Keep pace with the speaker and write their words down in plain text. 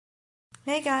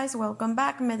Hey guys, welcome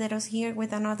back. Mederos here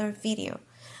with another video.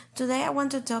 Today I want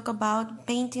to talk about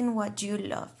painting what you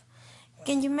love.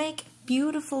 Can you make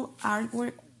beautiful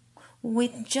artwork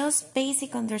with just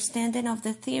basic understanding of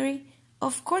the theory?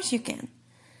 Of course you can.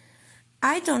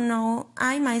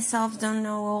 I myself don't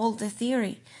know all the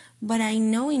theory, but I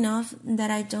know enough that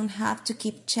I don't have to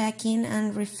keep checking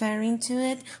and referring to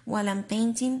it while I'm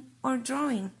painting or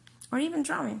drawing, or even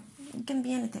drawing. It can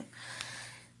be anything.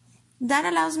 That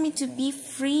allows me to be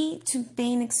free to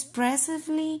paint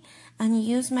expressively and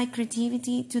use my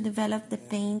creativity to develop the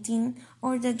painting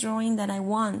or the drawing that I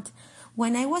want.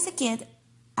 When I was a kid,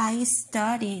 I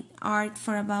studied art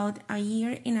for about a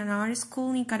year in an art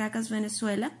school in Caracas,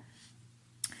 Venezuela.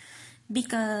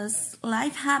 Because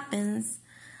life happens,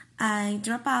 I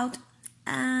dropped out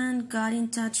and got in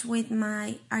touch with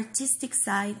my artistic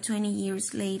side 20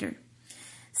 years later.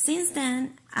 Since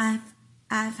then,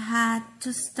 I've had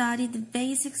to study the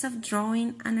basics of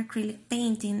drawing and acrylic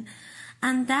painting,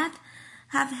 and that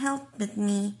have helped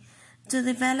me to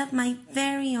develop my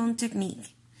very own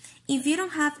technique. If you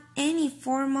don't have any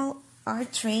formal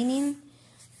art training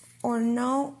or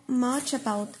know much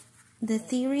about the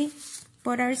theory,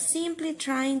 but are simply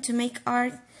trying to make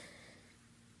art,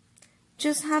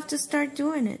 just have to start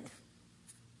doing it.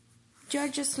 You're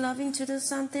just loving to do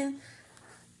something,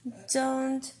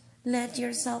 don't let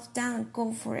yourself down,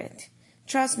 go for it.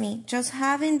 Trust me, just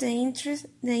having the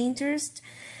interest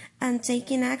and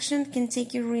taking action can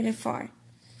take you really far.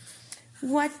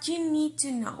 What you need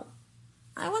to know.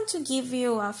 I want to give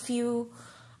you a few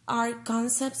art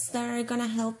concepts that are gonna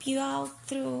help you out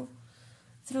through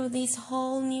this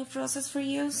whole new process for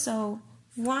you. So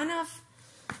one of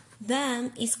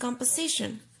them is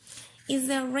composition. It's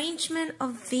the arrangement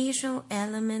of visual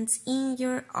elements in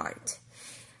your art.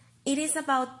 It is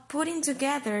about putting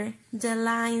together the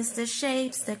lines, the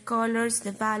shapes, the colors,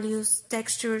 the values,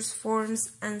 textures,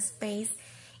 forms, and space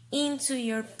into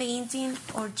your painting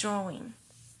or drawing.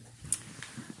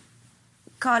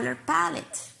 Color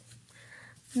palette.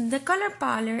 The color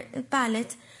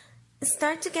palette,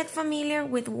 start to get familiar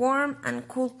with warm and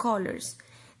cool colors.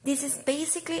 This is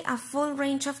basically a full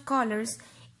range of colors.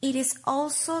 It is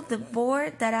also the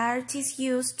board that artists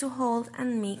use to hold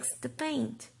and mix the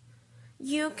paint.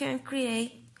 You can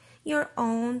create your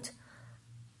own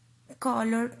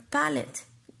color palette.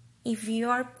 If you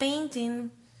are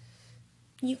painting,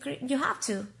 you have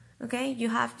to, okay? You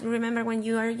have to remember when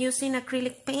you are using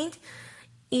acrylic paint,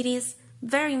 it is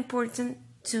very important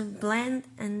to blend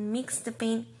and mix the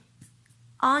paint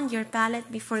on your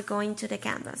palette before going to the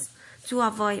canvas to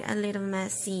avoid a little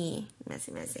messy.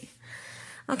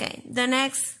 Okay, the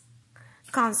next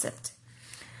concept,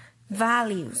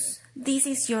 values. This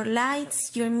is your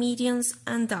lights, your mediums,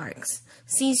 and darks.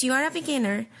 Since you are a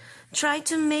beginner, try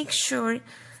to make sure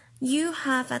you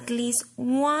have at least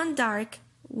one dark,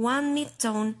 one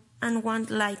mid-tone, and one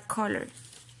light color.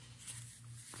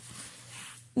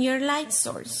 Your light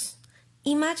source.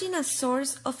 Imagine a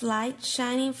source of light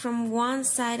shining from one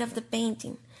side of the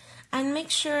painting, and make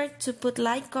sure to put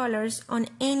light colors on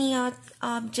any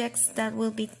objects that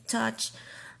will be touched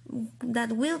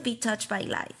by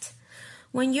light.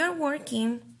 When you're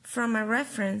working from a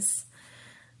reference,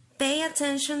 pay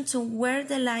attention to where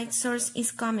the light source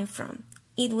is coming from.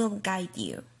 It will guide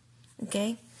you,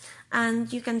 okay?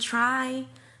 And you can try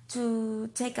to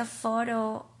take a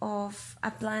photo of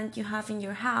a plant you have in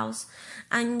your house,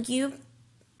 and you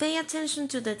pay attention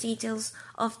to the details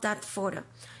of that photo.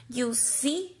 You'll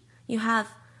see you have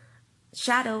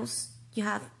shadows, you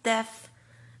have depth,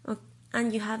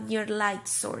 and you have your light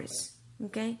source,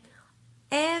 okay?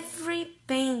 Every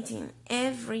painting,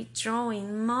 every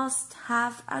drawing must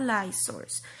have a light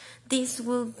source. This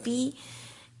will be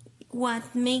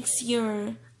what makes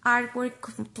your artwork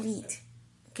complete,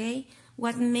 okay?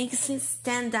 What makes it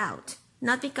stand out.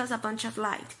 Not because a bunch of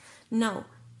light. No,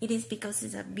 it is because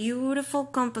it's a beautiful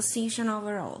composition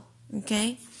overall,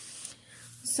 okay?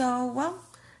 So, well,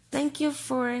 thank you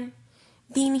for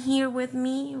being here with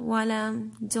me while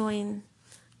I'm doing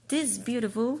this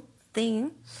beautiful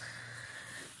thing.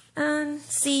 And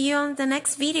see you on the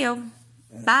next video.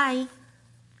 Bye.